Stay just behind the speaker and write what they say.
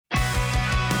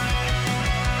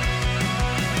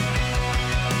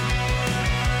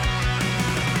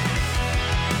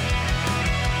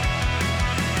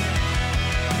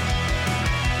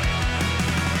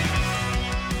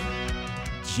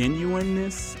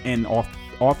genuineness and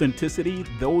authenticity,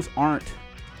 those aren't,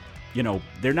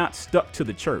 they're not stuck to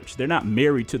the church. They're not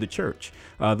married to the church.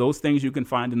 Those things you can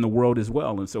find in the world as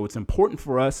well. And so it's important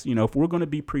for us, if we're going to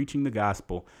be preaching the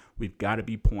gospel, we've got to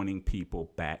be pointing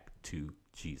people back to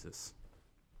Jesus.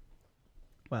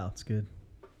 Wow, that's good.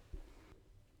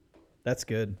 That's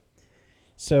good.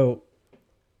 So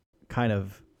kind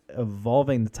of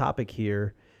evolving the topic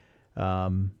here,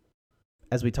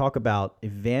 as we talk about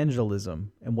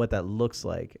evangelism and what that looks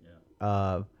like,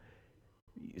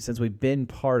 since we've been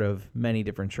part of many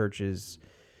different churches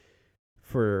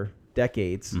for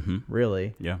decades,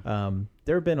 really,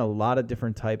 there have been a lot of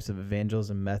different types of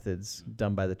evangelism methods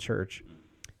done by the church.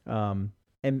 And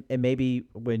maybe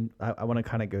when I want to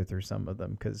kind of go through some of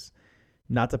them, because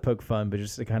not to poke fun, but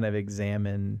just to kind of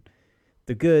examine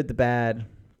the good, the bad,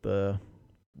 the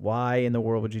why in the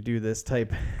world would you do this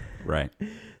type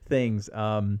things.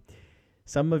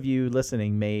 Some of you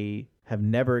listening may have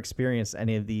never experienced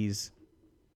any of these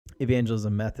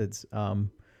evangelism methods,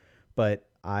 but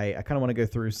I kind of want to go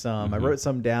through some. I wrote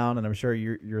some down, and I'm sure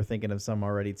you're thinking of some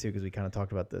already too, because we kind of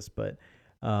talked about this. But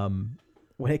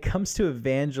when it comes to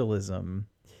evangelism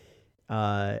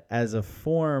as a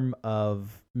form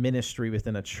of ministry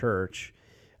within a church,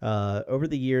 over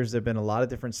the years, there have been a lot of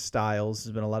different styles.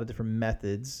 There's been a lot of different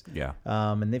methods.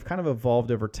 And they've kind of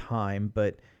evolved over time.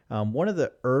 But one of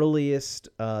the earliest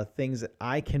things that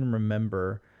I can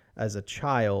remember as a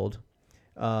child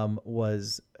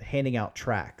was handing out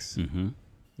tracts. And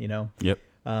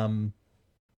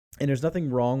there's nothing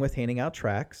wrong with handing out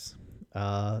tracts.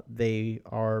 They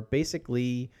are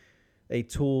basically a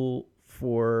tool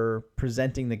for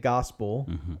presenting the gospel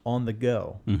on the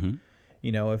go.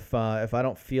 If I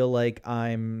don't feel like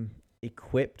I'm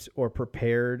equipped or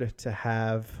prepared to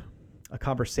have a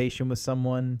conversation with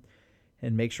someone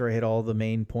and make sure I hit all the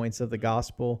main points of the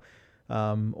gospel,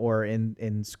 or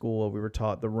in school we were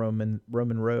taught the Roman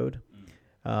road,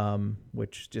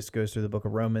 which just goes through the book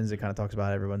of Romans. It kind of talks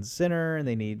about everyone's a sinner and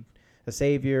they need a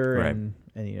savior, and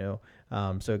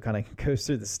so it kind of goes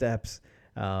through the steps.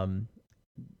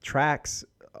 Tracts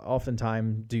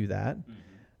oftentimes do that.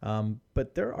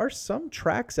 But there are some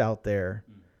tracts out there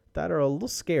that are a little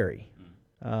scary.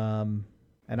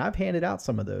 And I've handed out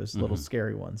some of those little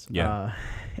scary ones.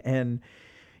 And,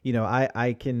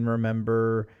 I can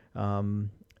remember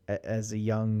as a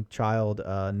young child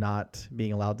not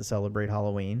being allowed to celebrate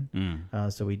Halloween.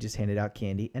 So we just handed out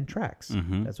candy and tracts.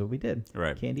 That's what we did.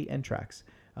 Candy and tracts.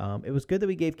 It was good that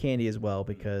we gave candy as well,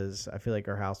 because I feel like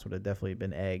our house would have definitely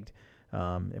been egged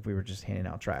if we were just handing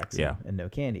out tracts and no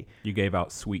candy. You gave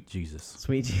out sweet Jesus.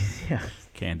 Sweet Jesus, yeah.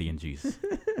 Candy and Jesus.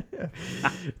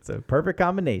 It's a perfect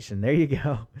combination. There you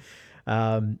go.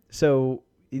 So,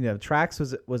 tracts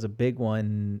was a big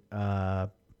one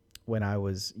when I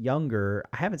was younger.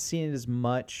 I haven't seen it as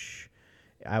much,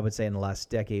 I would say, in the last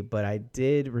decade, but I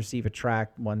did receive a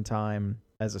tract one time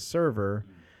as a server.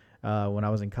 When I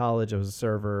was in college, I was a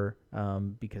server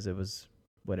because it was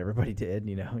what everybody did.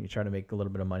 You try to make a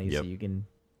little bit of money so you can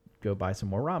go buy some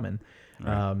more ramen.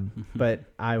 But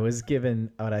I was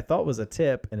given what I thought was a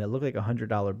tip, and it looked like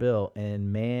 $100 bill.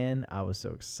 And man, I was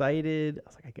so excited. I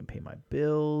was like, I can pay my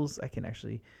bills. I can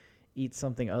actually eat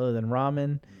something other than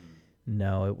ramen.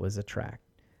 No, it was a tract.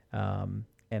 And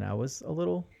I was a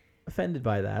little offended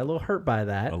by that, a little hurt by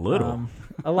that. A little?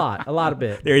 A lot of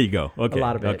it. There you go. Okay. A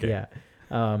lot of it, yeah.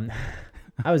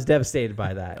 I was devastated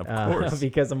by that. Of course.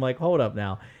 Because I'm like, hold up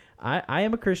now. I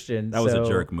am a Christian. That was a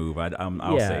jerk move.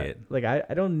 I'll say it. Like,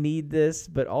 I don't need this,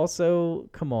 but also,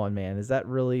 come on, man. Is that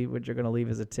really what you're going to leave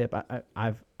as a tip?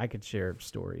 I could share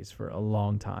stories for a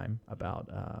long time about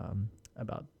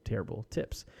terrible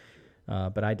tips.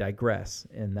 But I digress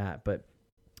in that. But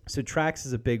so tracts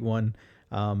is a big one.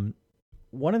 One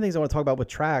of the things I want to talk about with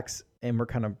tracts, and we're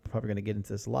kind of probably going to get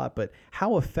into this a lot, but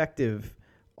how effective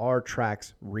are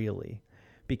tracts really?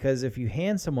 Because if you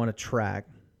hand someone a tract,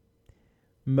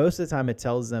 most of the time it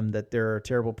tells them that they're a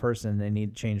terrible person and they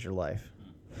need to change their life.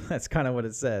 That's kind of what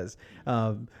it says.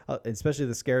 Especially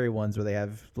the scary ones where they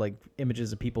have like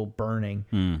images of people burning.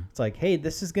 It's like, hey,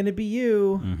 this is going to be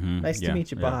you. Nice to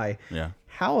meet you. Bye.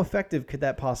 How effective could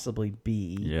that possibly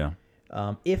be?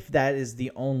 If that is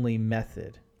the only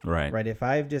method. Right. If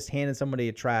I've just handed somebody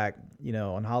a tract,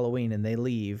 on Halloween and they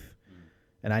leave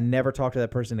and I never talk to that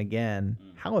person again,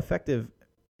 how effective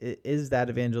is that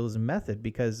evangelism method?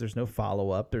 Because there's no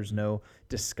follow-up. There's no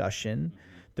discussion.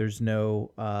 There's no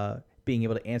being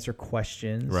able to answer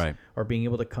questions, or being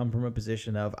able to come from a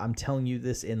position of, I'm telling you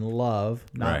this in love,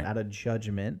 not out of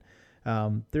judgment.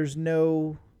 There's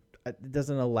no it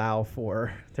doesn't allow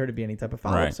for there to be any type of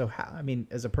follow-up. Right. So,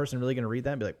 is a person really going to read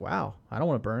that and be like, wow, I don't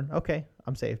want to burn. Okay,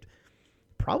 I'm saved.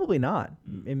 Probably not.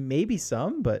 Maybe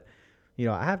some, but,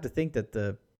 I have to think that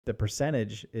the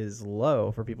percentage is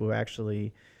low for people who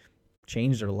actually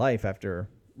change their life after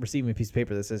receiving a piece of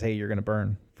paper that says, hey, you're going to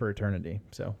burn for eternity.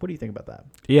 So what do you think about that?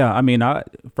 Yeah,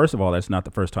 first of all, that's not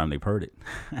the first time they've heard it.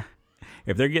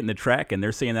 If they're getting the track and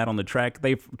they're seeing that on the track,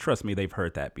 trust me, they've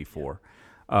heard that before.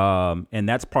 And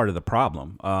that's part of the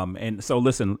problem. And so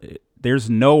listen, there's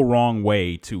no wrong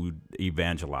way to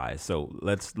evangelize. So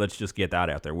let's just get that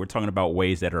out there. We're talking about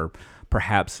ways that are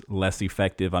perhaps less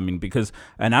effective. And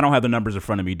I don't have the numbers in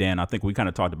front of me, Dan. I think we kind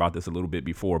of talked about this a little bit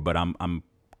before, but I'm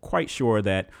quite sure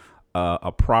that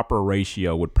a proper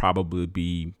ratio would probably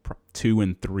be 2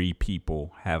 and 3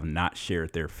 people have not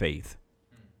shared their faith,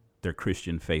 their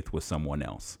Christian faith, with someone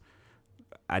else.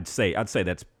 I'd say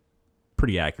that's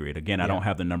pretty accurate. Again, I don't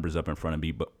have the numbers up in front of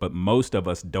me, but most of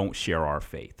us don't share our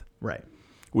faith. Right.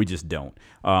 We just don't.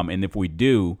 And if we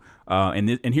do,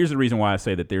 and here's the reason why I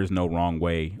say that there's no wrong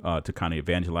way to kind of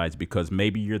evangelize, because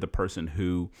maybe you're the person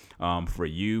who, for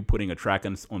you, putting a track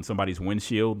on somebody's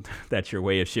windshield, that's your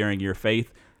way of sharing your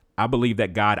faith. I believe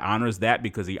that God honors that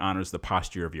because he honors the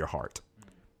posture of your heart.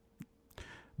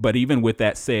 But even with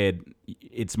that said,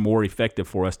 it's more effective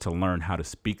for us to learn how to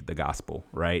speak the gospel,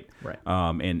 right? Right.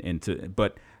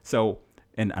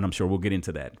 And I'm sure we'll get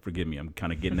into that. Forgive me, I'm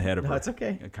kind of getting ahead of No, her. it's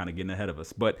okay. Kind of getting ahead of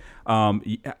us. But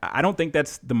I don't think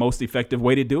that's the most effective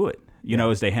way to do it.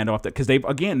 As they hand off that, because they've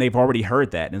already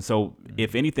heard that, and so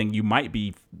if anything,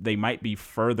 they might be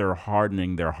further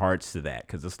hardening their hearts to that,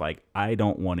 because it's like, I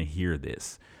don't want to hear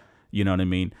this. You know what I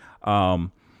mean?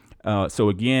 So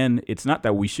again, it's not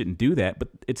that we shouldn't do that, but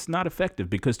it's not effective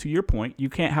because, to your point, you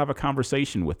can't have a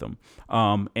conversation with them.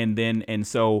 And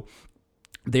so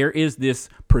there is this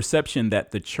perception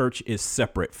that the church is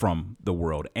separate from the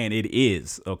world, and it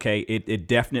is, okay? It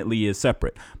definitely is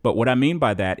separate. But what I mean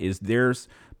by that is there's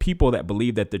people that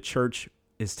believe that the church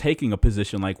is taking a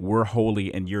position like, we're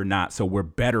holy and you're not, so we're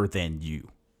better than you.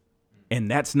 And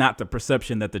that's not the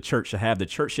perception that the church should have. The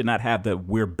church should not have the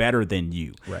we're better than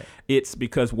you. Right. It's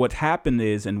because what happened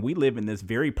is, and we live in this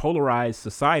very polarized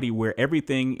society where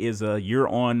everything is you're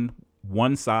on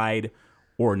one side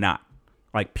or not.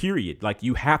 Like, period. Like,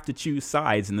 you have to choose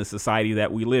sides in the society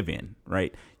that we live in,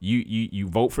 right? You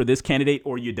vote for this candidate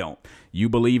or you don't. You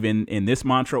believe in this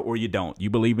mantra or you don't. You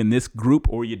believe in this group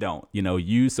or you don't.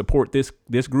 You support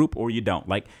this group or you don't.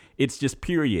 Like, it's just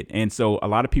period. And so a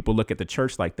lot of people look at the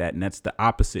church like that, and that's the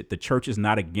opposite. The church is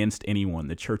not against anyone.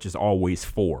 The church is always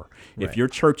for. Right. If your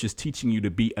church is teaching you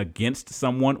to be against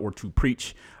someone or to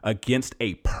preach against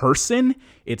a person,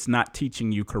 it's not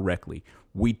teaching you correctly.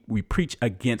 We preach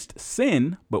against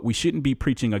sin, but we shouldn't be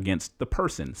preaching against the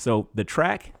person. So the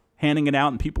track, handing it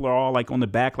out, and people are all like on the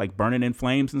back, like burning in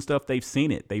flames and stuff. They've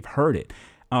seen it. They've heard it.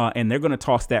 And they're going to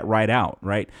toss that right out,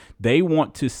 right? They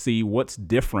want to see what's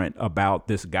different about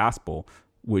this gospel,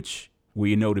 which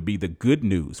we know to be the good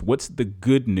news. What's the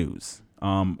good news?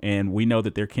 And we know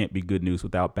that there can't be good news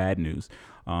without bad news.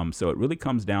 So it really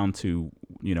comes down to,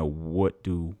 what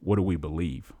do we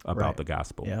believe about the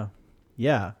gospel? Yeah.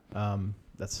 Yeah.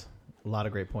 That's a lot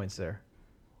of great points there.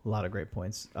 A lot of great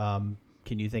points. Can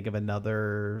you think of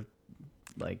another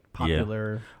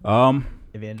popular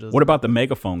evangelism? What about the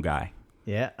megaphone guy?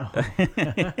 Yeah.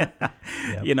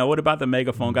 What about the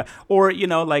megaphone guy? Or,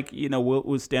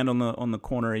 we'll stand on the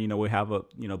corner, we have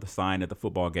the sign at the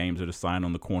football games, or the sign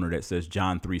on the corner that says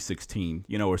John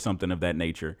 3:16, or something of that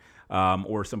nature.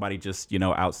 Or somebody just,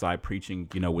 outside preaching,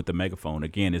 with the megaphone.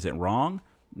 Again, is it wrong?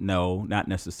 No, not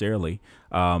necessarily.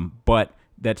 But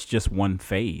that's just one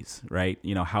phase, right?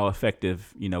 How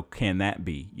effective, can that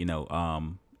be?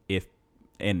 If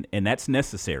and that's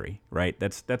necessary, right?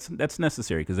 That's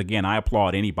necessary, because again, I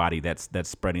applaud anybody that's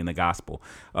spreading the gospel.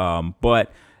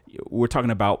 But we're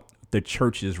talking about the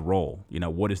church's role.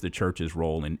 What is the church's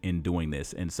role in doing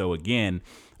this? And so again,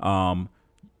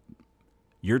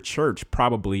 your church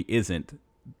probably isn't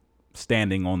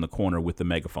standing on the corner with the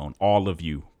megaphone. All of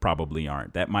you probably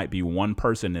aren't. That might be one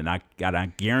person, and I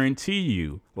guarantee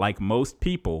you, like most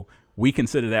people, we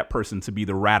consider that person to be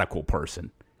the radical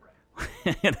person.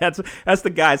 That's the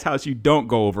guy's house you don't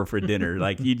go over for dinner.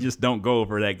 Like, you just don't go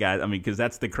over that guy. Because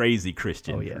that's the crazy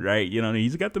Christian, right?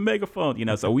 He's got the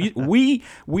megaphone. So we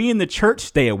in the church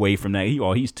stay away from that.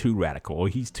 He's too radical, or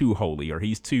he's too holy, or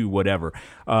he's too whatever.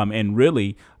 And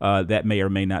really, that may or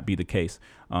may not be the case.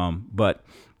 But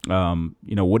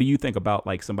what do you think about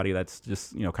like somebody that's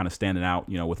just kind of standing out,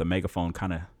 with a megaphone,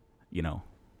 kind of,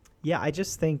 Yeah, I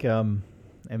just think, and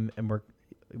we're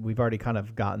we've already kind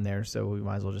of gotten there, so we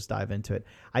might as well just dive into it.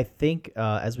 I think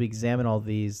as we examine all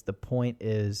these, the point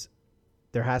is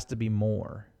there has to be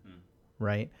more,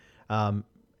 right?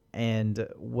 And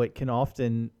what can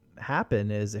often happen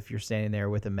is if you're standing there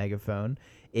with a megaphone,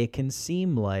 it can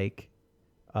seem like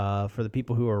for the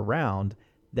people who are around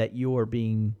that you're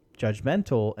being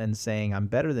judgmental and saying, I'm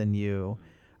better than you.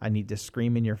 I need to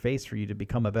scream in your face for you to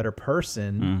become a better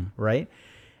person, right?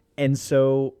 And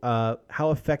so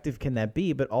how effective can that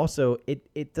be? But also it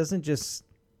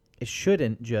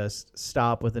shouldn't just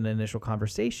stop with an initial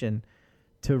conversation.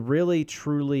 To really,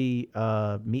 truly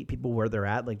meet people where they're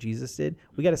at, like Jesus did,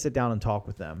 we got to sit down and talk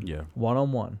with them,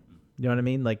 one-on-one. You know what I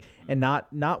mean? Like, and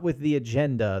not with the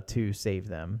agenda to save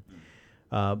them,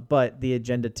 but the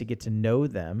agenda to get to know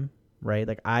them, right?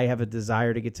 Like, I have a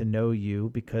desire to get to know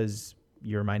you because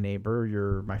you're my neighbor,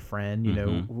 you're my friend, you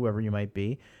know, whoever you might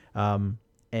be.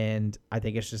 And I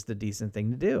think it's just a decent thing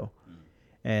to do.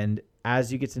 And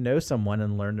as you get to know someone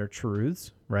and learn their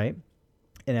truths, right?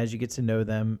 And as you get to know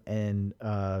them and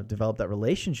develop that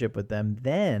relationship with them,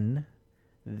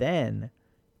 then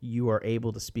you are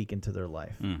able to speak into their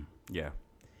life. Yeah.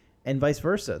 And vice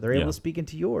versa. They're able to speak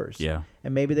into yours. Yeah.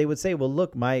 And maybe they would say, well,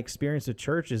 look, my experience of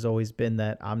church has always been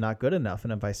that I'm not good enough.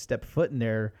 And if I step foot in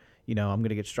there, you know, I'm going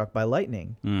to get struck by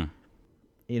lightning.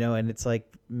 You know, and it's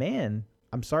like, man,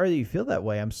 I'm sorry that you feel that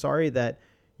way. I'm sorry that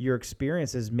your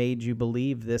experience has made you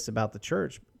believe this about the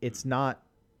church. It's not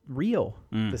real.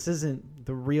 This isn't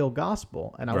the real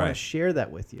gospel, and I want to share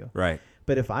that with you. Right.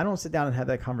 But if I don't sit down and have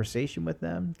that conversation with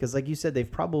them, because like you said, they've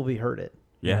probably heard it.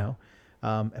 You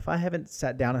know, if I haven't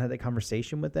sat down and had that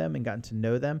conversation with them and gotten to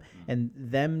know them, and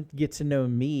them get to know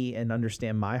me and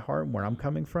understand my heart and where I'm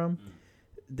coming from,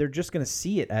 they're just going to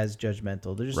see it as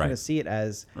judgmental. They're just going to see it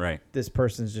as this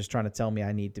person's just trying to tell me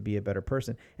I need to be a better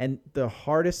person. And the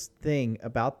hardest thing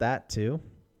about that too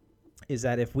is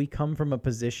that if we come from a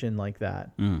position like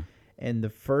that, and the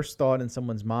first thought in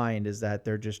someone's mind is that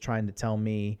they're just trying to tell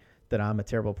me that I'm a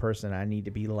terrible person, I need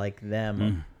to be like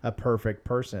them, a perfect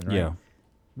person, right? Yeah.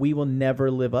 We will never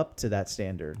live up to that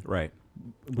standard. Right.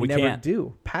 We never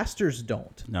do. Pastors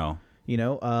don't. No. You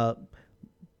know,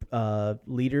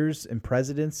 leaders and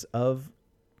presidents of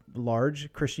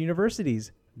large Christian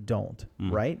universities don't,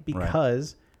 right?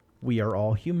 Because we are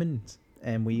all humans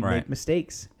and we make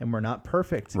mistakes and we're not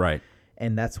perfect. Right.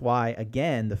 And that's why,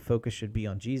 again, the focus should be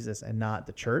on Jesus and not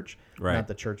the church, not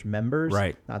the church members,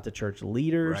 not the church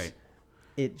leaders. Right.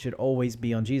 It should always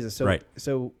be on Jesus. So,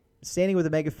 so standing with a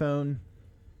megaphone,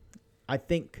 I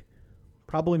think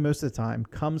probably most of the time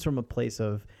comes from a place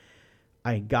of,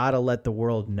 I got to let the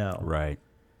world know. Right.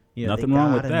 You know, nothing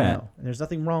wrong with that. Know. And there's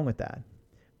nothing wrong with that.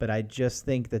 But I just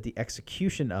think that the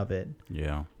execution of it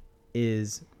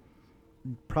is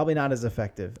probably not as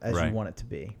effective as you want it to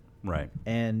be. Right.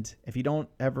 And if you don't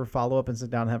ever follow up and sit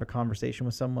down and have a conversation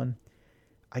with someone,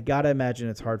 I got to imagine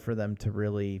it's hard for them to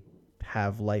really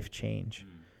have life change.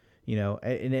 You know,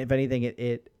 and if anything,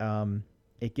 it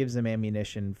gives them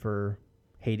ammunition for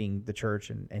hating the church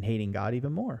and hating God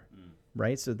even more.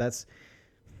 Right. So that's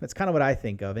kind of what I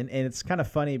think of. And it's kind of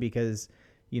funny because,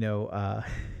 you know,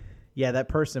 that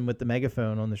person with the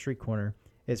megaphone on the street corner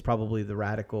is probably the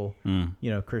radical, you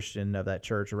know, Christian of that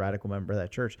church, a radical member of that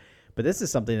church. But this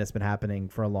is something that's been happening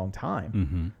for a long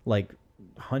time, like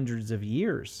hundreds of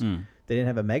years. They didn't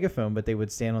have a megaphone, but they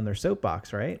would stand on their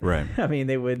soapbox, right? Right. I mean,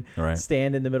 they would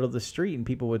stand in the middle of the street and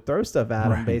people would throw stuff at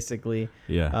them, basically,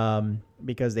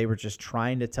 because they were just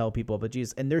trying to tell people about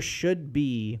Jesus. And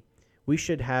we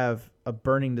should have a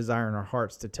burning desire in our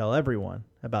hearts to tell everyone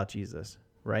about Jesus,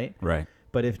 right? Right.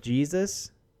 But if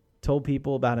Jesus told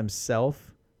people about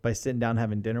himself by sitting down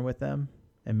having dinner with them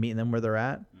and meeting them where they're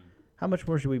at, how much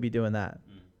more should we be doing that?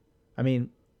 I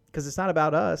mean, because it's not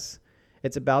about us.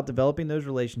 It's about developing those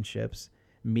relationships,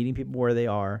 meeting people where they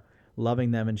are,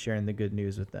 loving them, and sharing the good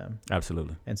news with them.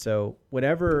 Absolutely. And so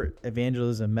whatever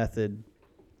evangelism method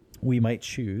we might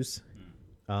choose,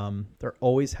 there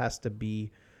always has to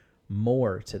be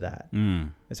more to that.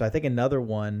 And so I think another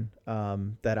one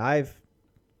that I've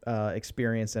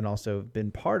experienced and also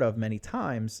been part of many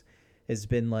times has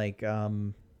been like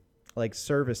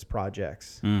service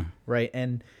projects, right?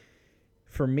 And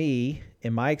for me,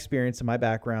 in my experience, in my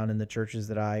background, in the churches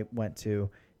that I went to,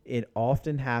 it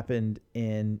often happened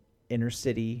in inner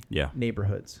city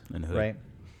neighborhoods, right?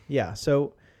 Yeah.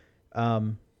 So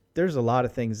there's a lot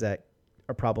of things that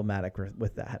are problematic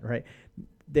with that, right?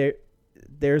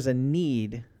 There's a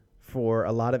need for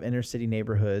a lot of inner city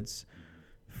neighborhoods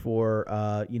for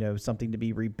something to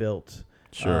be rebuilt.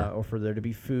 Or for there to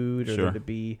be food, or there to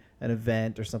be an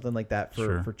event or something like that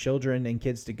for children and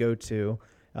kids to go to,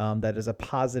 that is a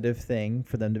positive thing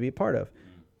for them to be a part of.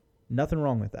 Nothing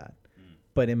wrong with that.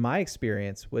 But in my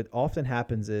experience, what often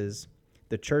happens is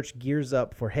the church gears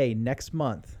up for, hey, next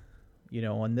month,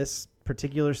 on this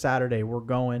particular Saturday, we're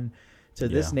going to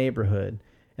this neighborhood.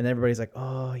 And everybody's like,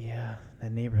 oh, yeah,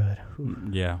 that neighborhood. Whew.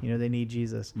 Yeah. They need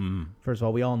Jesus. First of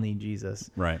all, we all need Jesus.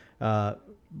 Right.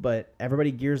 But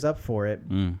everybody gears up for it.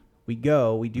 We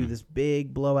go, we do this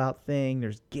big blowout thing.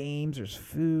 There's games, there's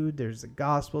food, there's the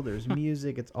gospel, there's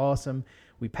music. It's awesome.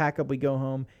 We pack up, we go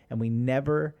home, and we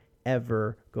never,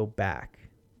 ever go back.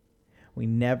 We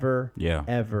never,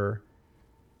 ever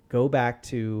go back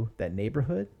to that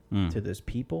neighborhood, to those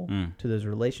people, to those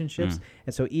relationships.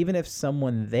 And so even if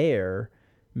someone there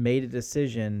made a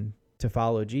decision to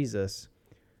follow Jesus,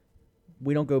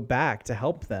 we don't go back to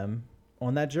help them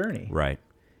on that journey. Right.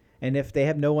 And if they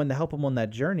have no one to help them on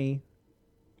that journey,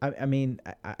 I mean,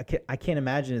 I can't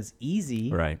imagine it's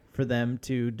easy for them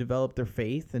to develop their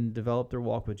faith and develop their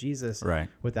walk with Jesus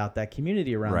without that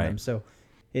community around them. So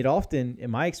it often, in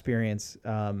my experience,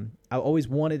 I always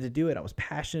wanted to do it. I was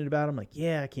passionate about it. I'm like,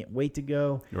 yeah, I can't wait to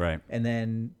go. Right. And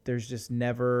then there's just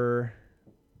never,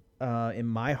 in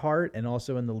my heart and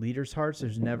also in the leaders' hearts,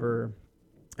 there's never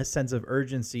a sense of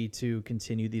urgency to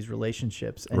continue these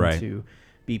relationships and to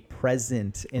be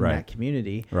present in that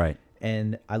community. Right.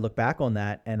 And I look back on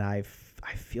that and I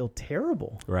feel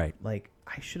terrible. Right. Like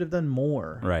I should have done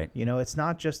more. Right. It's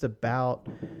not just about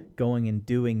going and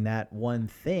doing that one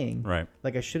thing. Right.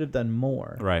 Like I should have done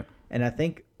more. Right. And I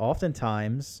think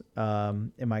oftentimes,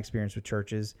 in my experience with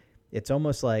churches, it's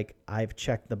almost like I've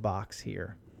checked the box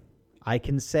here. I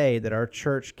can say that our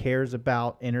church cares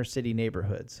about inner city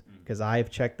neighborhoods because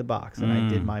I've checked the box and I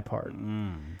did my part.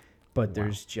 But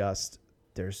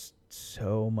there's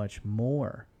so much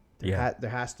more. There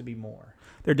has to be more.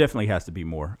 There definitely has to be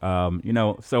more.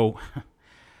 So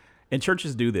and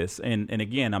churches do this. And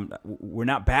again, we're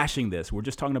not bashing this. We're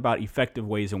just talking about effective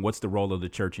ways and what's the role of the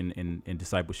church in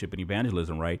discipleship and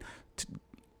evangelism, right?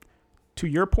 To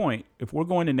your point, if we're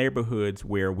going to neighborhoods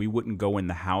where we wouldn't go in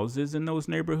the houses in those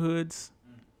neighborhoods,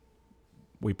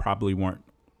 we probably weren't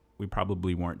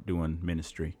doing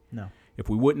ministry. No. If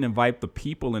we wouldn't invite the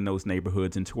people in those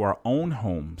neighborhoods into our own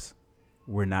homes,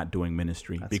 we're not doing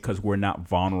ministry because we're not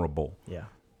vulnerable. Yeah.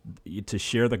 To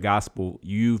share the gospel,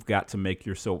 you've got to make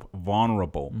yourself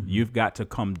vulnerable. You've got to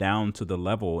come down to the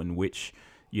level in which,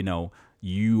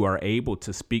 you are able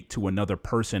to speak to another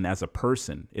person as a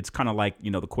person. It's kind of like,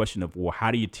 the question of, well,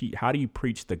 how do you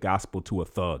preach the gospel to a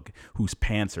thug whose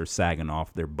pants are sagging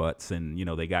off their butts and,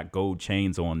 they got gold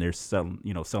chains on, they're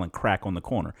selling crack on the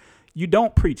corner. You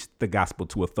don't preach the gospel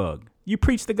to a thug. You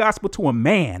preach the gospel to a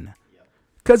man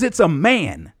because it's a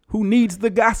man who needs the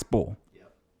gospel.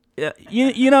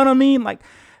 You know what I mean? Like,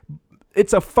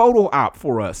 it's a photo op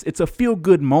for us. It's a feel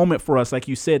good moment for us, like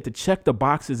you said, to check the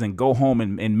boxes and go home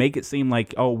and make it seem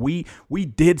like, oh, we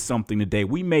did something today.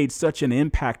 We made such an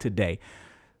impact today.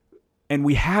 And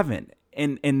we haven't.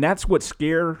 And that's what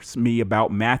scares me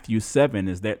about Matthew 7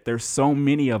 is that there's so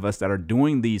many of us that are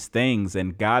doing these things.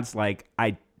 And God's like,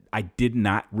 I did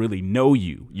not really know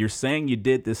you. You're saying you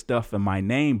did this stuff in my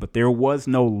name, but there was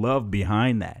no love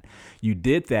behind that. You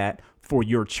did that for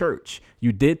your church.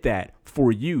 You did that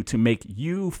for you to make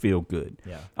you feel good.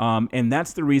 Yeah. And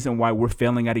that's the reason why we're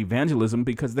failing at evangelism,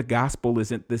 because the gospel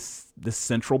isn't the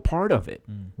central part of it.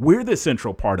 We're the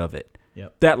central part of it.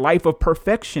 Yep. That life of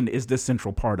perfection is the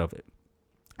central part of it.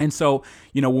 And so,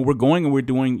 when we're going and we're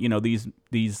doing,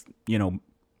 these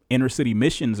inner city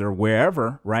missions or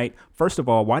wherever, right? First of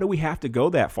all, why do we have to go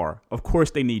that far? Of course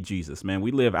they need Jesus, man.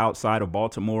 We live outside of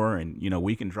Baltimore and,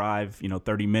 we can drive,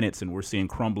 30 minutes and we're seeing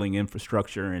crumbling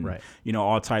infrastructure and,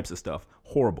 all types of stuff.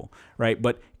 Horrible, right?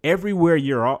 But everywhere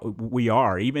we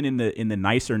are, even in the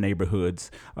nicer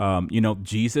neighborhoods,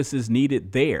 Jesus is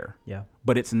needed there. Yeah.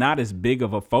 But it's not as big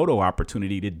of a photo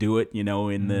opportunity to do it,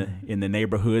 in the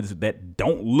neighborhoods that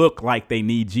don't look like they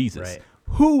need Jesus. Right.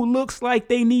 Who looks like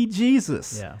they need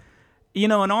Jesus? Yeah.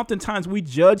 And oftentimes we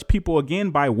judge people again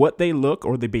by what they look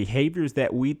or the behaviors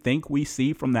that we think we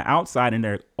see from the outside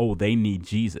and they need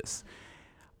Jesus.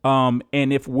 And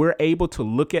if we're able to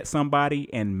look at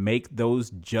somebody and make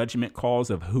those judgment calls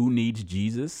of who needs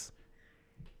Jesus,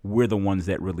 we're the ones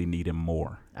that really need him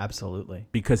more. Absolutely.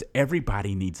 Because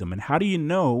everybody needs him. And how do you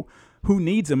know who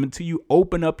needs him until you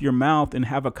open up your mouth and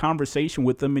have a conversation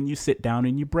with them and you sit down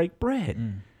and you break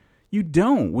bread? You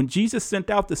don't. When Jesus sent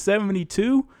out the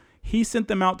 72, he sent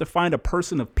them out to find a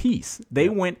person of peace. They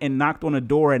went and knocked on a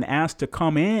door and asked to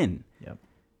come in. Yep.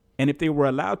 And if they were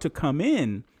allowed to come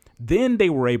in, then they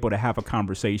were able to have a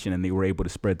conversation and they were able to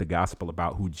spread the gospel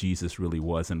about who Jesus really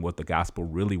was and what the gospel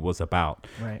really was about.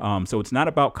 Right. So it's not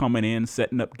about coming in,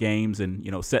 setting up games and,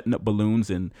 setting up balloons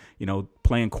and,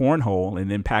 playing cornhole and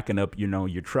then packing up,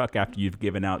 your truck after you've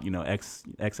given out,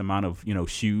 X amount of,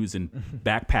 shoes and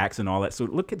backpacks and all that. So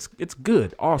look, it's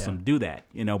good. Awesome. Yeah. Do that,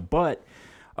 but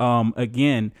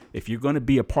again, if you're going to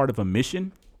be a part of a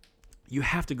mission, you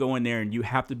have to go in there and you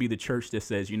have to be the church that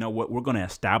says, you know what, we're going to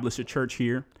establish a church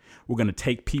here. We're going to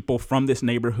take people from this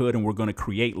neighborhood and we're going to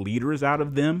create leaders out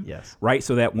of them. Yes. Right.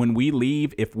 So that when we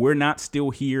leave, if we're not still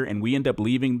here and we end up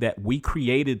leaving, that we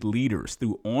created leaders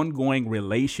through ongoing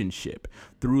relationship,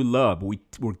 through love.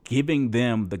 We're giving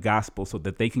them the gospel so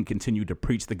that they can continue to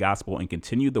preach the gospel and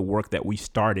continue the work that we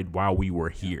started while we were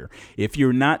here. If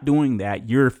you're not doing that,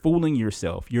 you're fooling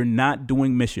yourself. You're not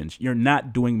doing missions. You're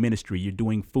not doing ministry. You're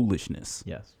doing foolishness.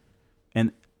 Yes.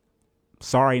 And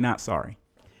sorry, not sorry.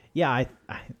 Yeah, I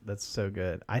that's so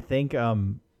good. I think a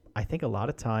lot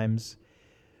of times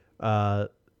the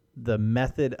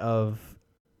method of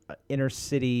inner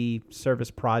city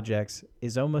service projects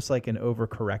is almost like an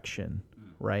overcorrection,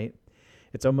 right?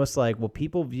 It's almost like, well,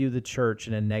 people view the church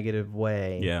in a negative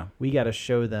way. Yeah. We got to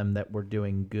show them that we're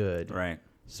doing good. Right.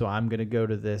 So I'm going to go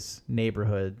to this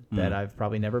neighborhood that I've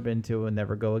probably never been to and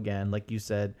never go again. Like you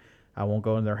said, I won't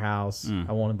go in their house.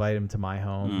 I won't invite them to my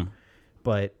home.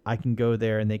 But I can go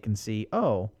there and they can see,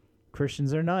 oh,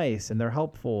 Christians are nice and they're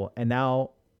helpful. And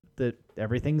now that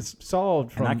everything's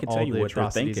solved from all the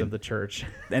atrocities of the church.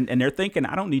 And they're thinking,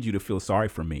 I don't need you to feel sorry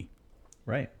for me.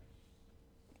 Right.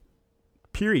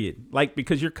 Period. Like,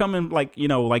 because you're coming like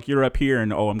you're up here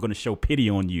and, I'm going to show pity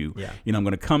on you. Yeah. I'm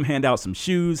going to come hand out some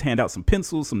shoes, hand out some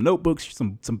pencils, some notebooks,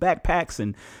 some backpacks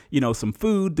and, some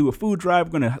food, do a food drive.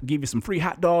 We're going to give you some free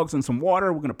hot dogs and some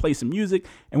water. We're going to play some music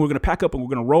and we're going to pack up and we're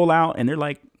going to roll out. And they're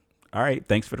like, all right,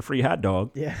 thanks for the free hot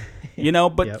dog. Yeah.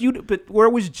 But but where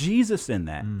was Jesus in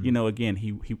that? Again,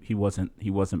 he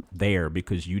wasn't there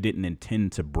because you didn't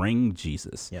intend to bring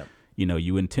Jesus. Yep.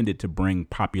 You intended to bring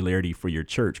popularity for your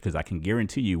church, because I can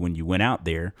guarantee you when you went out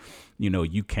there,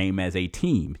 you came as a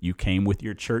team. You came with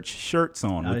your church shirts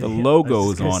on, with the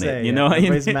logos on it.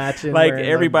 Everybody's matching, like wearing,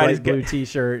 everybody's like, blue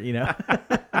T-shirt. Yeah.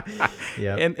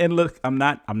 And look, I'm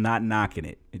not knocking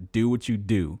it. Do what you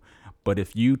do, but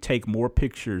if you take more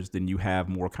pictures than you have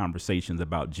more conversations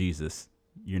about Jesus,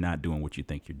 you're not doing what you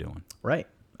think you're doing. Right.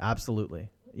 Absolutely.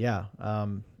 Yeah.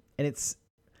 And it's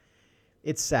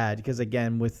sad because,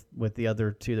 again, with the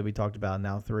other two that we talked about,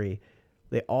 now three,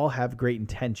 they all have great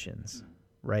intentions,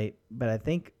 right? But I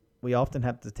think we often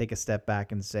have to take a step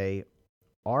back and say,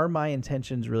 are my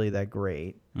intentions really that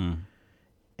great?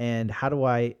 And how do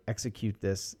I execute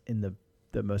this in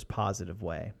the most positive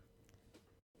way?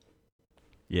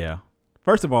 Yeah.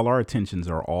 First of all, our intentions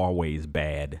are always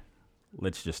bad.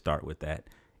 Let's just start with that.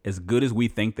 As good as we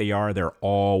think they are, they're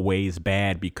always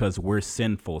bad because we're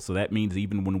sinful. So that means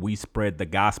even when we spread the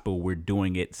gospel, we're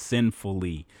doing it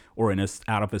sinfully, or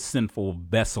out of a sinful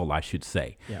vessel, I should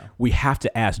say. Yeah. We have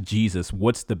to ask Jesus,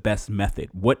 what's the best method?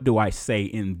 What do I say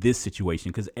in this situation?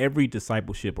 Because every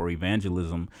discipleship or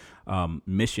evangelism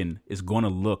mission is going to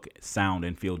look, sound,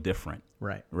 and feel different.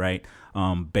 Right.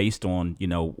 Based on,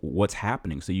 what's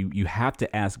happening. So you have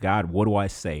to ask God, what do I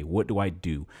say? What do I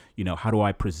do? How do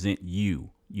I present you?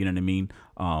 You know what I mean?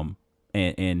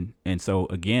 And so,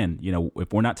 again,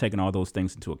 if we're not taking all those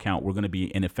things into account, we're going to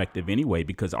be ineffective anyway,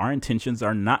 because our intentions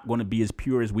are not going to be as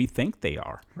pure as we think they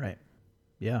are. Right.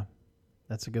 Yeah.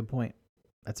 That's a good point.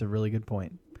 That's a really good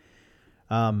point.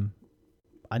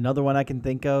 Another one I can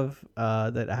think of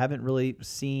that I haven't really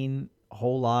seen a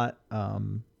whole lot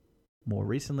more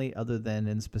recently, other than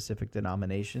in specific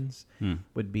denominations,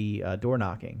 would be door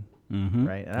knocking.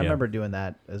 Right. And I remember doing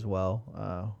that as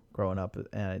well growing up,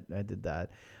 and I did that.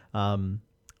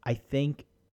 I think,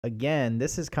 again,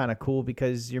 this is kind of cool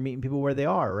because you're meeting people where they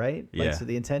are, right? Yeah. So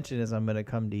the intention is, I'm going to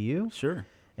come to you. Sure.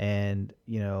 And,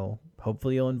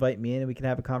 hopefully you'll invite me in and we can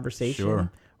have a conversation.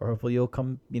 Sure. Or hopefully you'll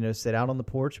come, sit out on the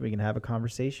porch and we can have a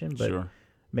conversation, but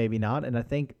maybe not. And I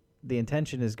think the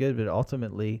intention is good, but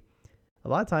ultimately, a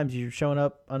lot of times you're showing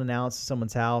up unannounced to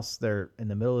someone's house. They're in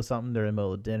the middle of something. They're in the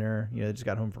middle of dinner. They just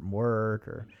got home from work,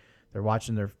 or they're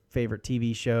watching their favorite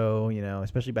TV show,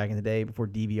 especially back in the day before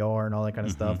DVR and all that kind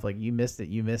of stuff. Like, you missed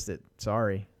it.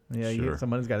 Sorry.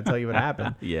 Someone's got to tell you what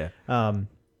happened. Yeah.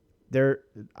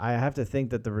 I have to think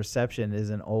that the reception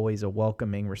isn't always a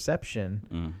welcoming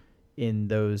reception in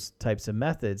those types of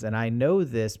methods. And I know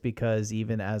this because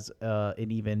even as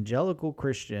an evangelical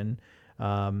Christian,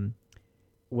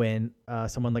 when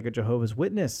someone like a Jehovah's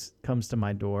Witness comes to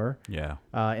my door,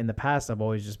 in the past, I've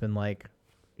always just been like,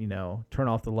 turn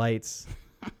off the lights,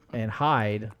 and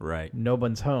hide. Right. No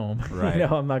one's home. Right.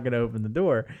 I'm not going to open the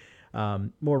door.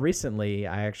 More recently,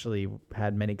 I actually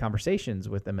had many conversations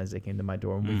with them as they came to my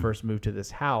door. When we first moved to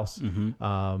this house,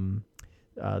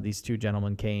 these two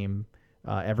gentlemen came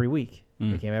every week.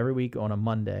 They came every week on a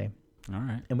Monday. All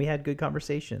right. And we had good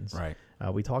conversations. Right.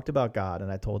 We talked about God,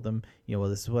 and I told them, well,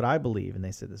 this is what I believe. And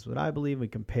they said, this is what I believe. We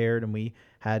compared, and we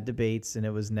had debates, and it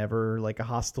was never like a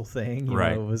hostile thing. You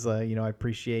know, it was, I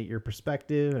appreciate your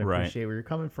perspective, and I appreciate where you're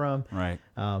coming from. Right.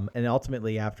 And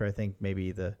ultimately, after I think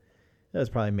that was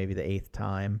probably the 8th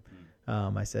time,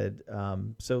 I said,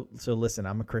 so listen,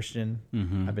 I'm a Christian.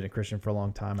 I've been a Christian for a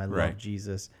long time. I love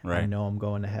Jesus. I know I'm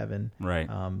going to heaven. Right.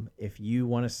 If you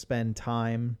want to spend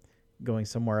time going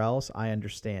somewhere else, I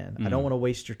understand. I don't want to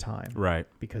waste your time. Right.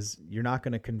 Because you're not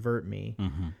going to convert me.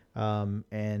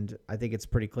 And I think it's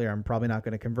pretty clear I'm probably not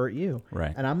going to convert you.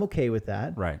 Right. And I'm okay with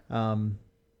that. Right.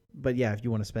 But yeah, if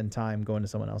you want to spend time going to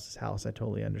someone else's house, I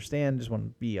totally understand. Just want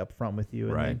to be upfront with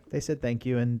you. And they said thank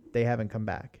you, and they haven't come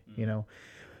back,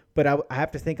 But I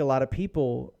have to think a lot of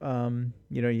people,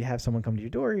 you have someone come to your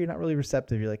door, you're not really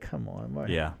receptive. You're like, come on. What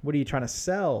are you trying to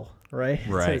sell? Right.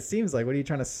 So it seems like, what are you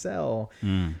trying to sell?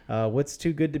 What's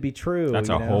too good to be true? That's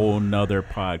a whole nother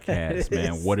podcast,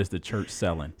 man. What is the church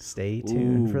selling? Stay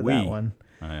tuned for that one.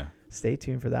 Oh, yeah. Stay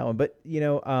tuned for that one. But,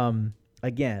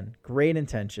 again, great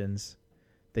intentions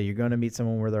that you're going to meet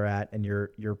someone where they're at, and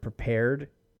you're prepared.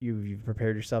 You've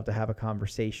prepared yourself to have a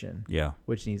conversation. Yeah.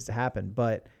 Which needs to happen.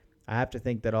 But I have to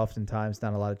think that oftentimes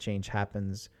not a lot of change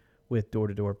happens with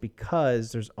door-to-door,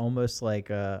 because there's almost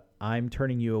like I'm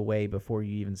turning you away before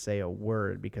you even say a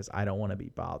word because I don't want to be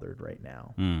bothered right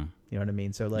now. You know what I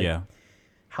mean? So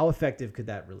how effective could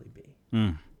that really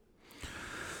be?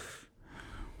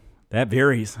 That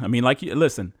varies. I mean,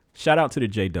 listen, shout out to the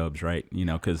J-Dubs, right?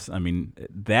 Because,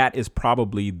 that is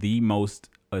probably the most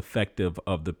effective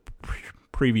of the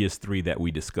previous 3 that we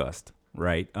discussed.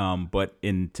 Right. But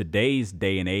in today's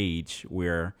day and age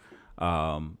where,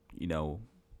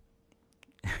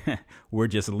 we're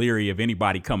just leery of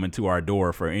anybody coming to our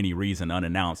door for any reason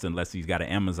unannounced, unless he's got an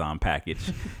Amazon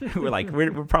package.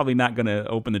 we're probably not going to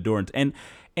open the door.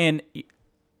 And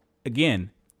again,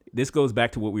 this goes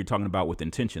back to what we were talking about with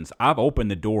intentions. I've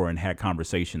opened the door and had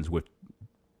conversations with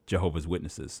Jehovah's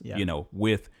Witnesses,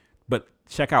 but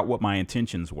check out what my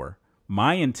intentions were.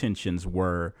 My intentions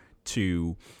were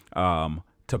to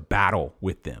battle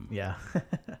with them. Yeah.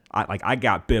 I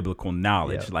got biblical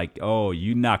knowledge. Yep.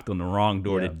 You knocked on the wrong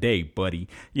door today, buddy.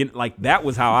 That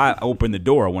was how I opened the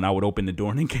door, when I would open the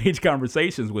door and engage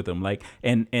conversations with them.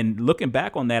 And looking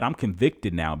back on that, I'm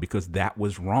convicted now because that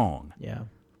was wrong. Yeah.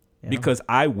 Because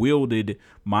I wielded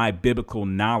my biblical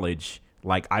knowledge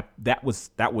that was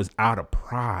out of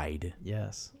pride.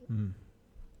 Yes.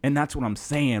 And that's what I'm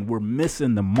saying. We're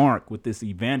missing the mark with this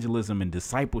evangelism and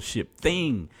discipleship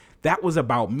thing. That was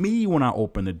about me when I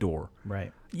opened the door.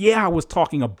 Right. Yeah, I was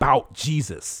talking about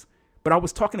Jesus, but I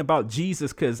was talking about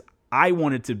Jesus because I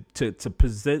wanted to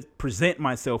present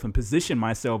myself and position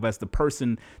myself as the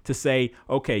person to say,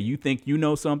 okay, you think you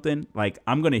know something?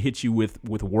 I'm going to hit you with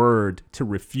word to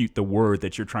refute the word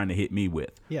that you're trying to hit me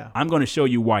with. Yeah. I'm going to show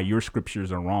you why your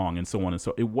scriptures are wrong, and so on and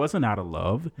so. It wasn't out of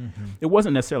love. It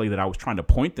wasn't necessarily that I was trying to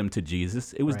point them to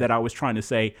Jesus. It was that I was trying to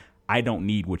say, I don't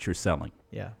need what you're selling.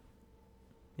 Yeah.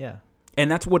 Yeah. And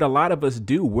that's what a lot of us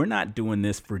do. We're not doing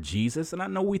this for Jesus. And I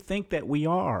know we think that we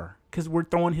are, because we're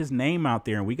throwing his name out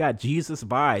there and we got Jesus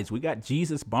vibes. We got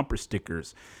Jesus bumper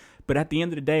stickers. But at the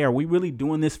end of the day, are we really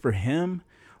doing this for him,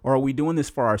 or are we doing this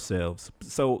for ourselves?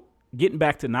 So getting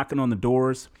back to knocking on the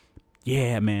doors.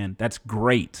 Yeah, man, that's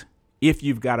great. If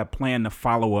you've got a plan to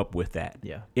follow up with that.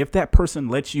 Yeah. If that person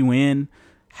lets you in,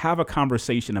 have a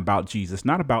conversation about Jesus,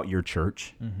 not about your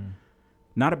church,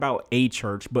 not about a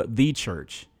church, but the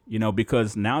church.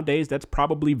 Because nowadays that's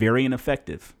probably very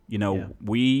ineffective.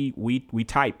 We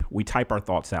type our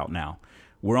thoughts out now.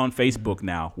 We're on Facebook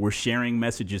now. We're sharing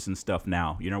messages and stuff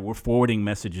now. We're forwarding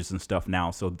messages and stuff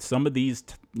now. So some of these,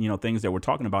 things that we're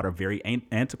talking about are very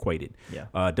antiquated.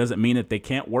 Yeah. Doesn't mean that they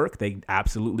can't work. They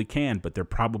absolutely can, but they're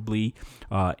probably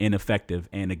ineffective.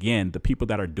 And again, the people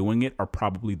that are doing it are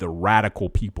probably the radical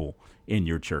people in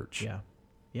your church. Yeah.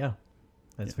 Yeah.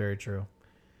 That's very true.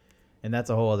 And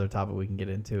that's a whole other topic we can get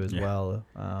into as well,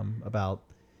 about,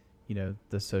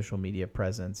 the social media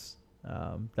presence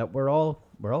that we're all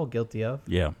guilty of.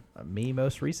 Yeah. Me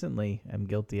most recently am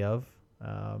guilty of.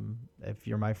 If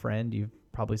you're my friend, you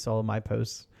probably saw my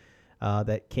posts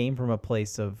that came from a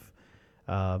place of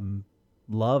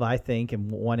love, I think, and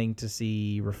wanting to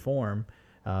see reform,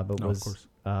 but was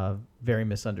very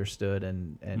misunderstood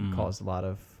and caused a lot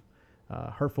of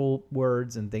hurtful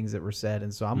words and things that were said.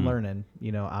 And so I'm learning,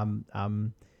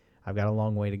 I've got a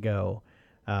long way to go.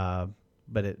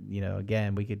 But it,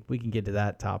 again, we can get to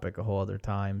that topic a whole other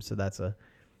time. So that's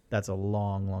a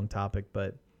long topic.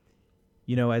 But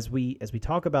as we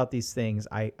talk about these things,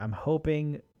 I'm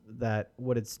hoping that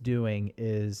what it's doing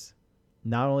is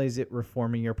not only is it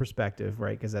reforming your perspective,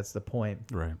 right? Because that's the point,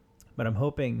 right? But I'm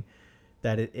hoping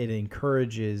that it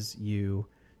encourages you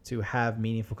to have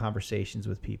meaningful conversations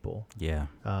with people,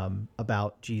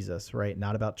 about Jesus, right?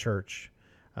 Not about church,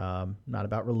 not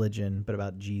about religion, but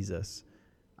about Jesus.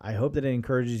 I hope that it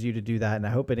encourages you to do that, and I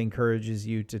hope it encourages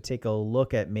you to take a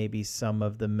look at maybe some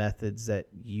of the methods that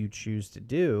you choose to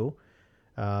do,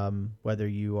 whether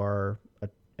you are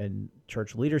in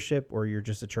church leadership or you're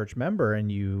just a church member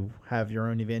and you have your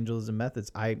own evangelism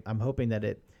methods. I'm hoping that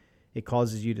it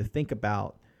causes you to think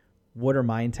about, what are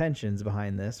my intentions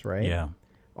behind this, right? Yeah.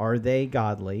 Are they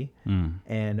godly?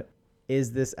 And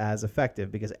is this as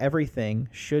effective? Because everything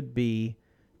should be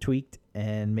tweaked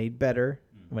and made better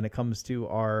when it comes to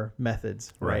our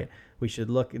methods, right? We should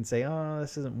look and say, oh,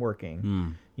 this isn't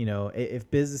working.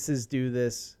 If businesses do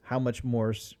this, how much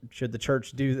more should the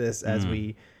church do this as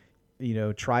we,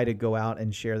 try to go out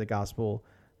and share the gospel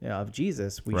of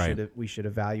Jesus? We should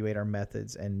evaluate our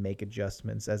methods and make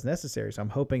adjustments as necessary. So I'm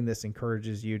hoping this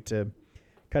encourages you to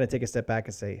kind of take a step back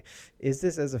and say, is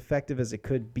this as effective as it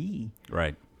could be?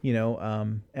 Right.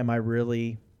 Am I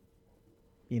really,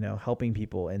 helping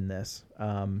people in this?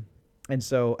 And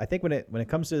so I think when it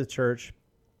comes to the church,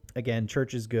 again,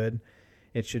 church is good.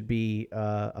 It should be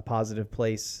a positive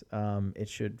place. It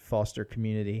should foster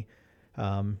community,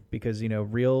 because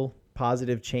real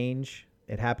positive change,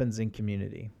 it happens in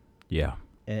community. Yeah,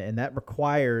 and that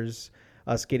requires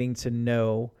us getting to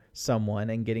know someone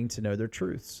and getting to know their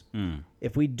truths.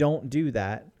 If we don't do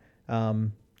that,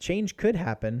 change could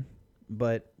happen,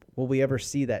 but will we ever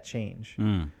see that change?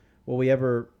 Will we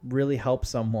ever really help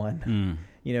someone,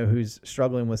 who's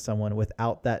struggling with someone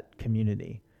without that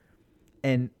community?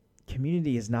 And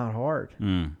community is not hard.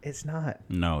 It's not.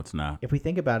 No, it's not. If we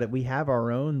think about it, we have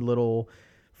our own little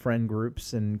friend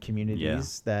groups and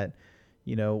communities that,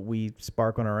 we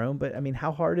spark on our own. But I mean,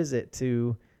 how hard is it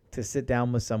to sit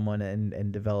down with someone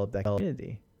and develop that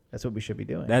community? That's what we should be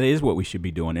doing. That is what we should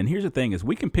be doing. And here's the thing is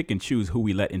we can pick and choose who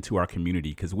we let into our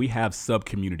community, because we have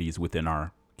sub-communities within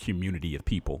our community of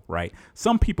people, right?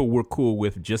 Some people we're cool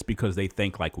with just because they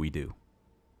think like we do.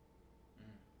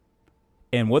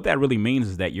 And what that really means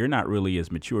is that you're not really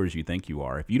as mature as you think you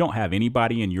are. If you don't have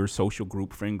anybody in your social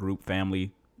group, friend group,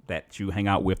 family that you hang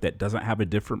out with that doesn't have a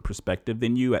different perspective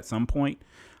than you at some point,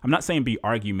 I'm not saying be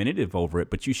argumentative over it,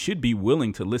 but you should be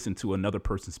willing to listen to another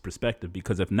person's perspective,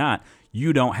 because if not,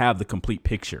 you don't have the complete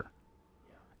picture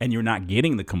and you're not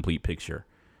getting the complete picture.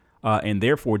 And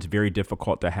therefore, it's very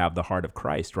difficult to have the heart of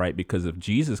Christ, right? Because if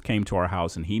Jesus came to our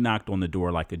house and he knocked on the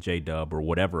door like a J-Dub or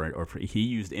whatever, or if he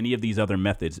used any of these other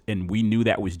methods and we knew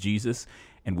that was Jesus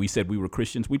and we said we were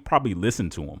Christians, we'd probably listen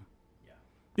to him.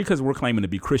 Because we're claiming to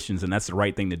be Christians and that's the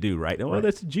right thing to do, right? Oh,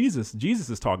 that's Jesus. Jesus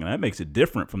is talking. That makes it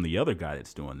different from the other guy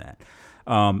that's doing that.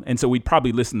 And so we'd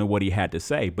probably listen to what he had to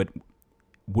say. But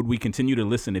would we continue to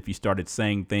listen if he started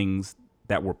saying things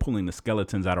that were pulling the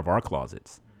skeletons out of our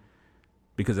closets?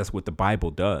 Because that's what the Bible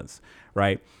does,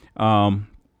 right? And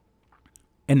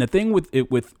the thing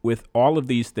with all of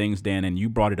these things, Dan, and you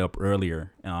brought it up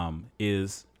earlier,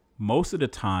 is most of the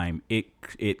time it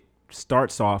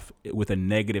starts off with a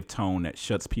negative tone that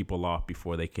shuts people off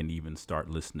before they can even start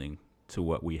listening to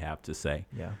what we have to say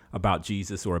about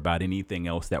Jesus or about anything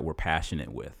else that we're passionate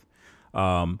with.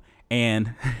 And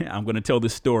I'm going to tell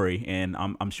this story, and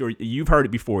I'm sure you've heard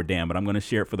it before, Dan, but I'm going to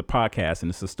share it for the podcast.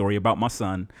 And it's a story about my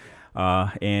son.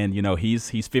 And he's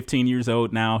 15 years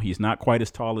old now. He's not quite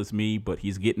as tall as me, but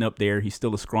he's getting up there. He's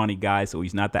still a scrawny guy, so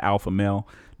he's not the alpha male.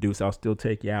 Deuce, I'll still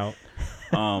take you out.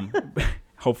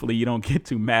 Hopefully you don't get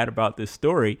too mad about this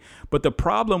story. But the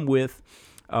problem with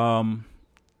our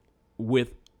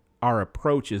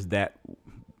approach is that,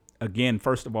 again,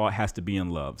 first of all, it has to be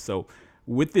in love. So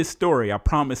with this story, I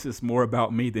promise it's more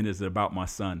about me than it's about my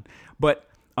son. But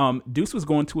Deuce was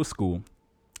going to a school,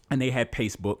 and they had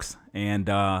pace books, and,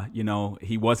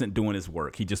 he wasn't doing his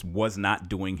work. He just was not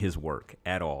doing his work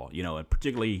at all, and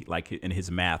particularly like in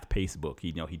his math pace book,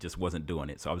 he just wasn't doing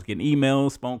it. So I was getting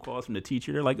emails, phone calls from the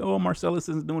teacher. They're like, oh, Marcellas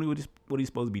isn't doing what he's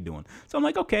supposed to be doing. So I'm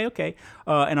like, okay.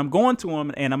 And I'm going to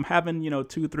him, and I'm having,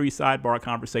 2-3 sidebar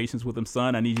conversations with him.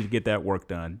 Son, I need you to get that work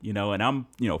done, and I'm,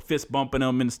 fist bumping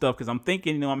him and stuff because I'm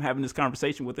thinking, I'm having this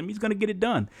conversation with him. He's going to get it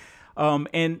done.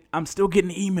 And I'm still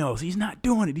getting emails. He's not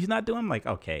doing it. I'm like,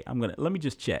 okay, let me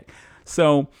just check.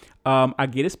 So, I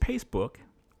get his pace book,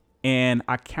 and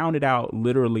I counted out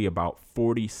literally about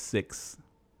 46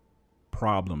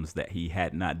 problems that he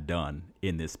had not done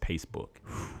in this pace book.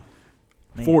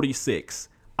 Man. 46.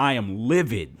 I am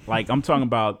livid. Like, I'm talking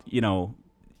about,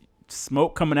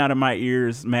 smoke coming out of my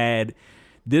ears, mad.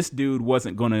 This dude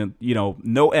wasn't going to,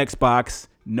 no Xbox,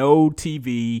 no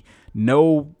TV,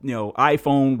 no,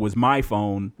 iPhone was my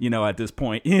phone, at this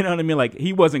point. You know what I mean? Like,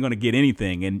 he wasn't going to get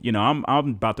anything. And, I'm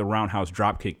about to roundhouse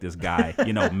dropkick this guy,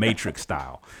 Matrix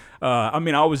style. I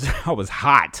was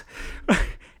hot.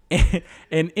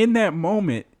 and in that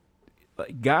moment,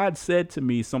 God said to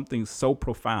me something so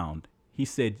profound. He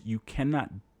said, you cannot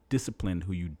discipline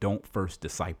who you don't first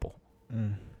disciple.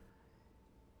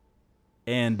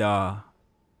 And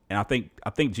I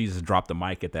think Jesus dropped the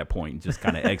mic at that point and just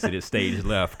kind of exited stage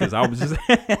left, because I was just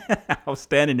I was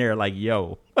standing there like,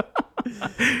 yo,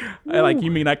 like,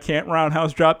 you mean I can't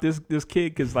roundhouse drop this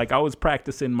kid? Because like I was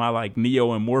practicing my like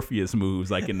Neo and Morpheus moves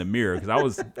like in the mirror,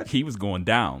 because he was going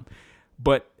down.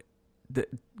 But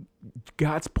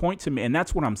God's point to me, and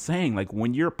that's what I'm saying, like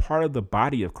when you're part of the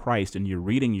body of Christ and you're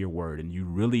reading your word and you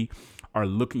really are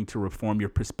looking to reform your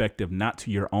perspective, not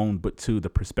to your own, but to the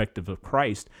perspective of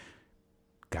Christ,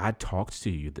 God talks to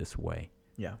you this way.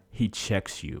 Yeah. He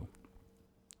checks you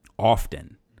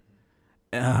often.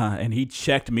 And he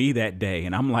checked me that day.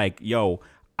 And I'm like, yo,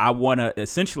 I want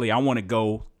to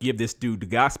go give this dude the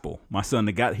gospel. My son,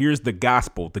 here's the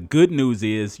gospel. The good news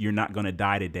is you're not going to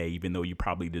die today, even though you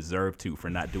probably deserve to for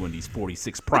not doing these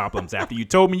 46 problems after you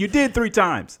told me you did 3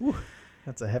 times. Ooh,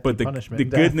 that's a hefty punishment. The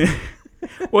good news.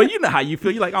 Well, you know how you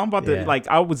feel. You're like, I'm about to, like,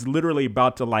 I was literally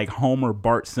about to like Homer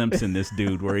Bart Simpson this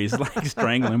dude, where he's like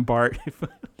strangling Bart.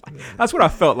 That's what I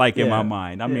felt like in my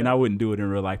mind. I mean, I wouldn't do it in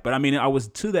real life, but I mean, I was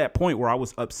to that point where I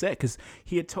was upset because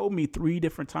he had told me 3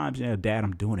 different times, Dad,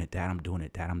 I'm doing it. Dad, I'm doing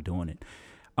it. Dad, I'm doing it.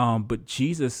 But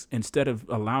Jesus, instead of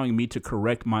allowing me to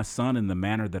correct my son in the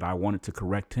manner that I wanted to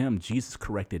correct him, Jesus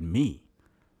corrected me.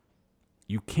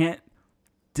 You can't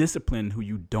discipline who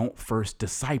you don't first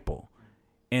disciple.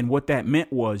 And what that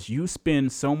meant was you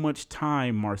spend so much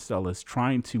time, Marcellus,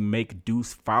 trying to make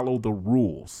Deuce follow the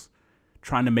rules,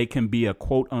 trying to make him be a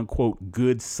quote unquote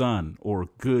good son or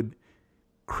good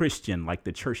Christian, like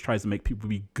the church tries to make people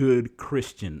be good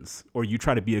Christians, or you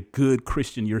try to be a good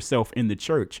Christian yourself in the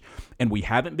church. And we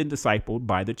haven't been discipled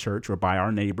by the church or by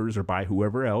our neighbors or by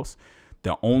whoever else.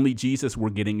 The only Jesus we're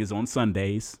getting is on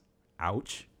Sundays.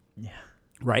 Ouch. Yeah.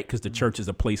 Right, because the church is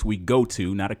a place we go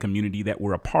to, not a community that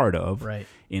we're a part of. Right.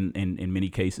 In many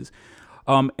cases,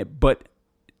 but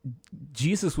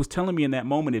Jesus was telling me in that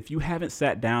moment, if you haven't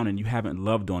sat down and you haven't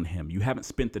loved on him, you haven't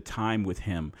spent the time with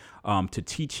him to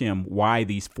teach him why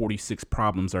these 46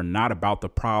 problems are not about the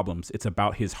problems, it's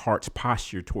about his heart's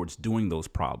posture towards doing those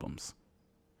problems.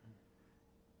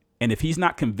 And if he's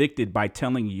not convicted by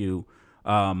telling you,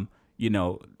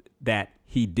 that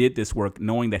he did this work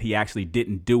knowing that he actually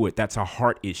didn't do it, that's a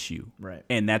heart issue. Right.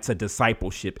 And that's a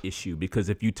discipleship issue, because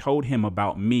if you told him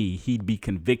about me, he'd be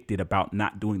convicted about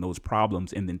not doing those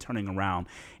problems and then turning around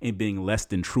and being less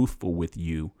than truthful with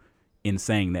you in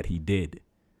saying that he did.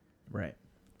 Right.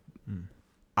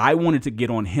 I wanted to get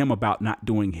on him about not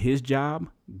doing his job.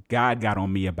 God got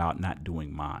on me about not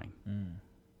doing mine.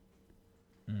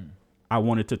 I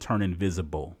wanted to turn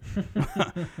invisible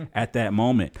at that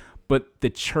moment. But the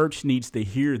church needs to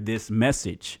hear this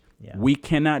message. Yeah. We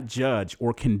cannot judge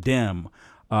or condemn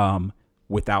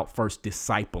without first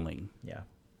discipling. Yeah.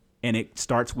 And it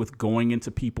starts with going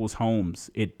into people's homes.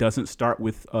 It doesn't start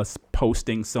with us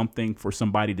posting something for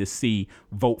somebody to see,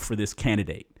 vote for this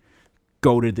candidate,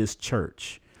 go to this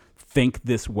church, think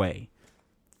this way,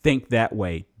 think that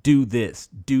way, do this,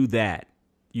 do that,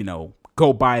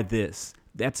 go buy this.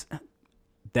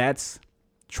 That's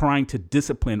trying to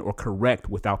discipline or correct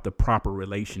without the proper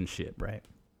relationship. Right.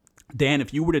 Dan,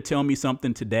 if you were to tell me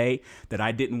something today that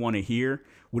I didn't want to hear,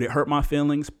 would it hurt my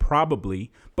feelings? Probably,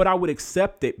 but I would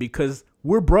accept it because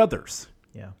we're brothers.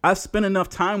 Yeah. I've spent enough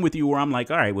time with you where I'm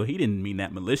like, all right, well, he didn't mean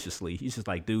that maliciously. He's just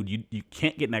like, dude, you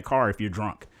can't get in that car if you're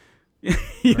drunk.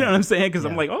 You know what I'm saying? Because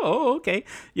I'm like, oh, okay.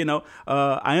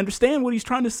 I understand what he's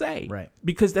trying to say. Right.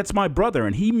 Because that's my brother.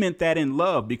 And he meant that in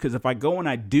love, because if I go and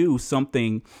I do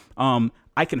something,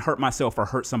 I can hurt myself or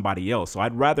hurt somebody else. So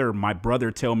I'd rather my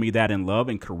brother tell me that in love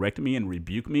and correct me and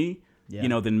rebuke me,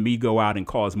 than me go out and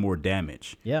cause more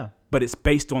damage. Yeah. But it's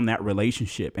based on that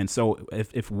relationship. And so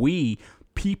if we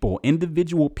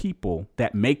individual people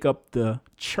that make up the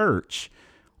church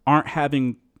aren't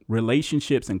having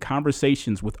relationships and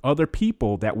conversations with other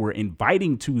people that we're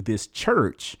inviting to this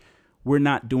church, we're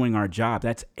not doing our job.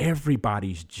 That's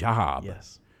everybody's job.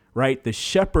 Yes. Right? The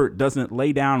shepherd doesn't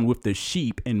lay down with the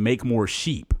sheep and make more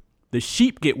sheep. The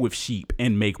sheep get with sheep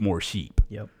and make more sheep.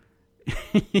 Yep.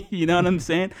 You know what I'm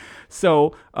saying?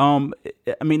 So, I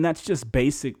mean, that's just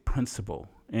basic principle.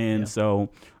 And so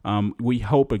we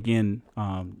hope, again,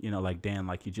 like Dan,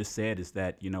 like you just said, is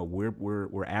that,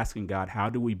 we're asking God, how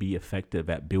do we be effective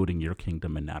at building your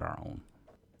kingdom and not our own?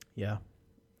 Yeah.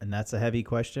 And that's a heavy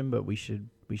question, but we should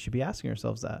be asking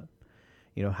ourselves that.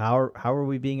 How are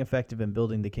we being effective in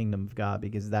building the kingdom of God?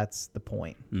 Because that's the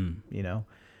point.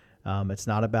 It's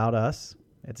not about us.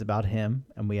 It's about him,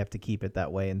 and we have to keep it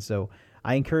that way. And so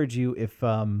I encourage you,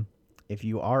 if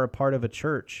you are a part of a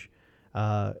church,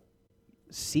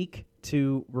 seek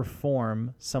to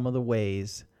reform some of the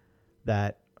ways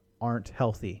that aren't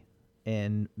healthy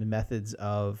in the methods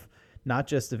of not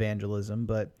just evangelism,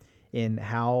 but in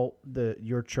how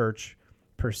your church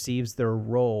perceives their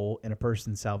role in a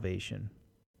person's salvation.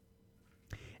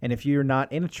 And if you're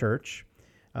not in a church,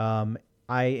 I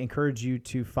encourage you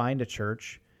to find a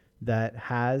church that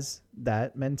has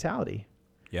that mentality.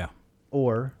 Yeah.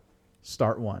 Or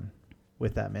start one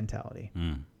with that mentality.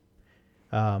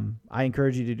 I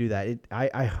encourage you to do that.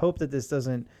 I hope that this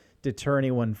doesn't deter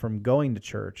anyone from going to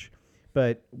church,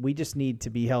 but we just need to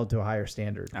be held to a higher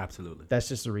standard. Absolutely. That's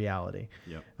just a reality.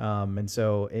 Yep. And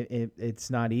so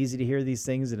it's not easy to hear these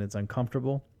things, and it's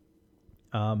uncomfortable.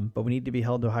 But we need to be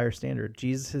held to a higher standard.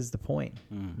 Jesus is the point.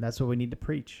 And that's what we need to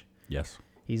preach. Yes.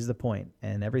 He's the point,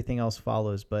 and everything else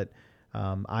follows. But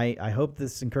I hope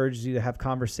this encourages you to have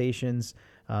conversations.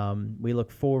 We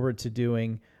look forward to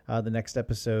doing the next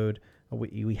episode.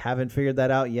 We haven't figured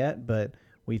that out yet, but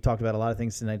we've talked about a lot of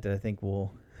things tonight that I think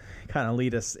will kind of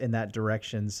lead us in that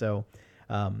direction. So,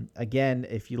 again,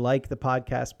 if you like the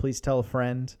podcast, please tell a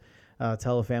friend,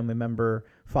 tell a family member,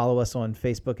 follow us on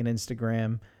Facebook and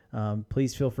Instagram.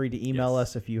 Please feel free to email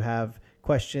us if you have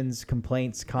questions,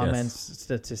 complaints, comments,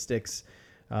 statistics,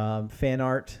 fan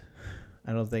art.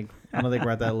 I don't think we're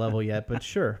at that level yet, but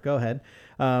sure, go ahead.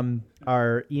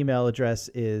 Our email address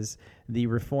is the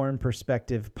Reformed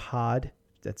Perspective Pod.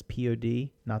 That's POD,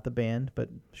 not the band, but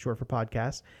short for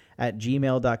podcast, at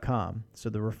gmail.com. So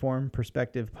the Reformed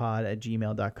Perspective Pod at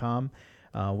gmail.com.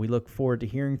 We look forward to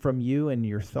hearing from you and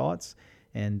your thoughts.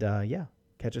 And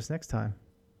catch us next time.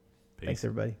 Peace. Thanks,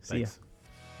 everybody. See ya.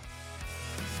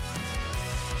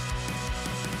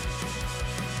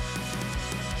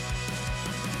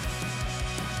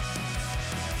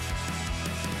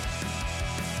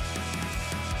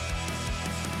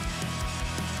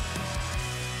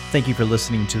 Thank you for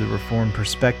listening to The Reformed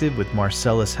Perspective with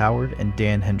Marcellus Howard and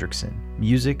Dan Hendrickson.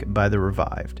 Music by The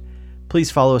Revived. Please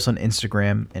follow us on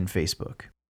Instagram and Facebook.